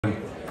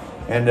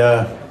And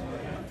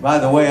by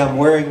the way, I'm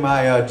wearing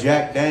my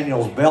Jack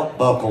Daniels belt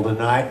buckle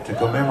tonight to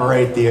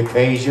commemorate the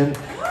occasion.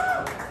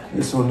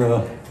 This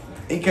one,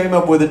 he came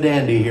up with a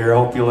dandy here. I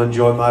hope you'll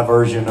enjoy my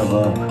version of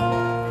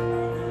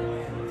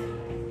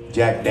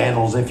Jack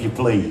Daniels, if you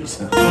please.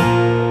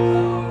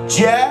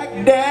 Jack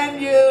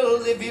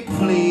Daniels, if you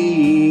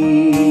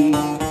please,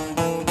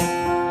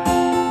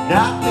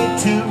 knock me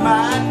to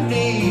my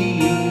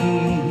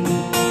knees.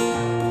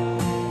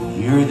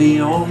 You're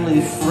the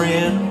only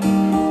friend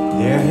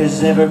there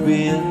has ever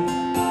been.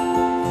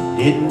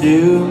 Didn't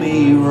do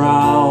me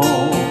wrong.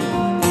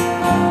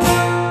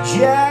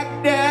 Jack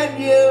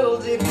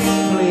Daniels, if you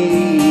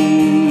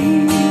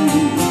please,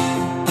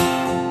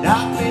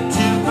 knock me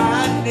to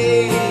my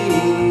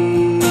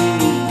knees.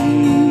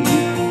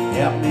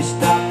 Help me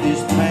stop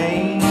this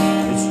pain,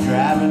 it's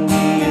driving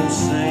me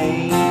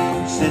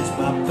insane since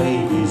my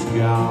baby's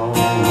gone.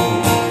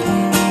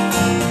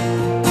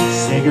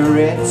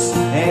 Cigarettes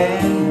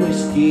and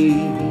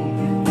whiskey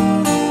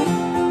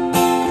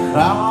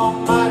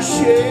calm my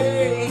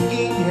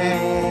shaking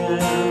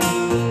hand.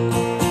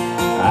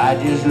 I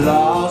just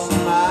lost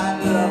my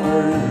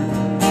lover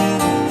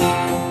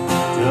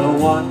to a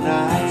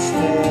one-night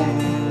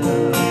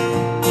stand.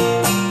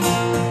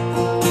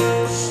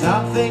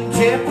 Something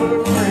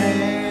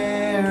temporary,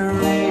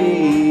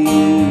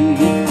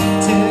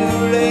 too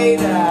late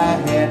I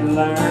had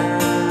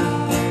learned.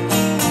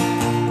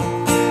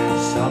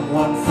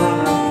 Someone from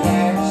her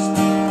past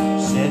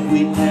said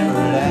we'd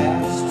never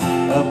last,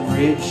 a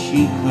bridge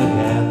she could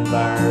have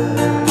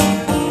burned.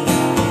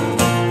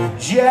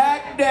 Jack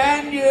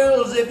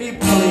Daniels, if you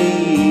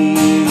please,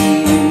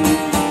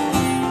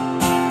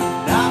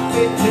 knock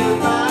me to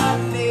my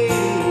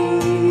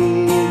knees.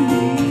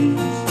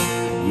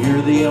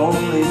 You're the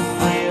only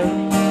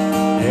friend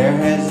there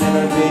has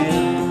ever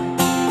been.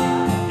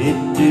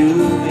 Didn't do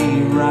me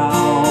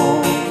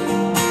wrong.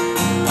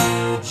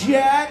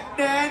 Jack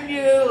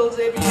Daniels,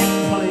 if you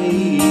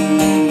please,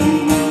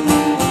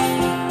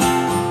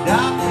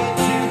 knock me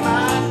to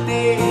my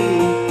knees.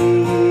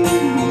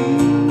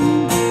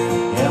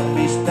 Help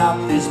me stop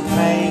this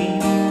pain,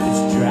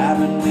 it's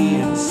driving me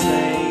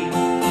insane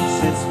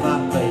since my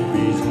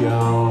baby's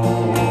gone.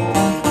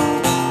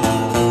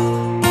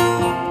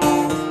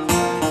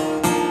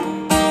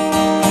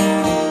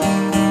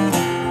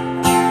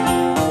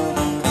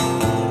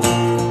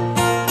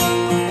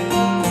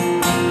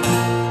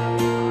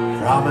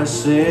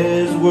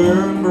 Promises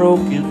were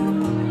broken,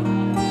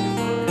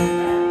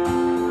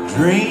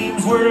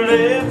 dreams were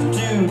left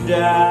to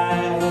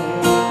die.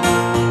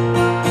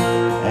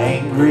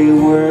 Angry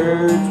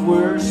words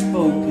were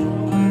spoken,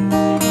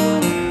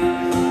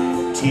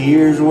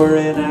 tears were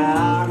in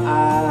our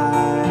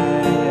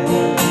eyes.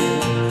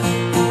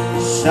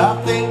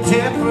 Something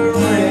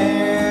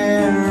temporary,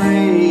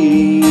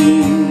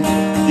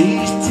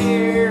 these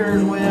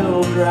tears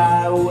will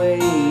dry away.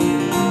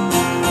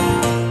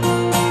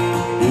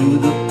 Do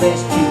the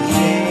best you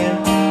can,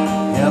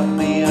 help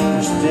me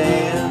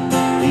understand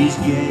these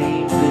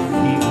games that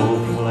people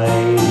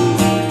play.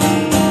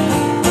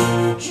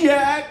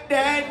 Jack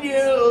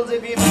Daniels,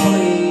 if you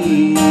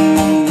please,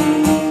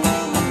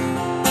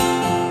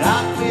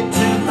 knock me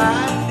to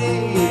my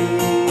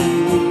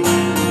knees.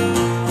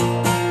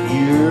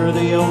 You're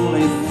the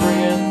only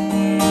friend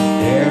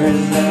there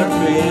has ever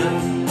been.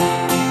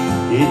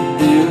 Didn't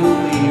do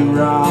me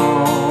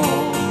wrong.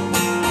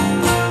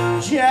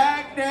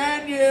 Jack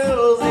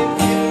Daniels, if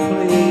you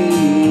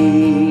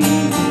please,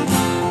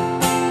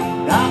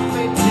 knock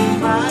me to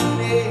my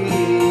knees.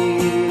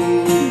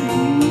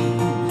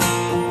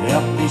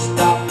 Help me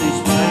stop this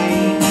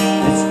pain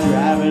that's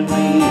driving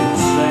me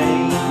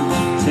insane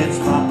since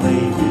my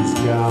baby's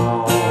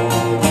gone.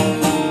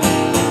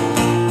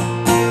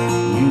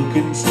 You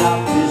can stop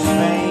this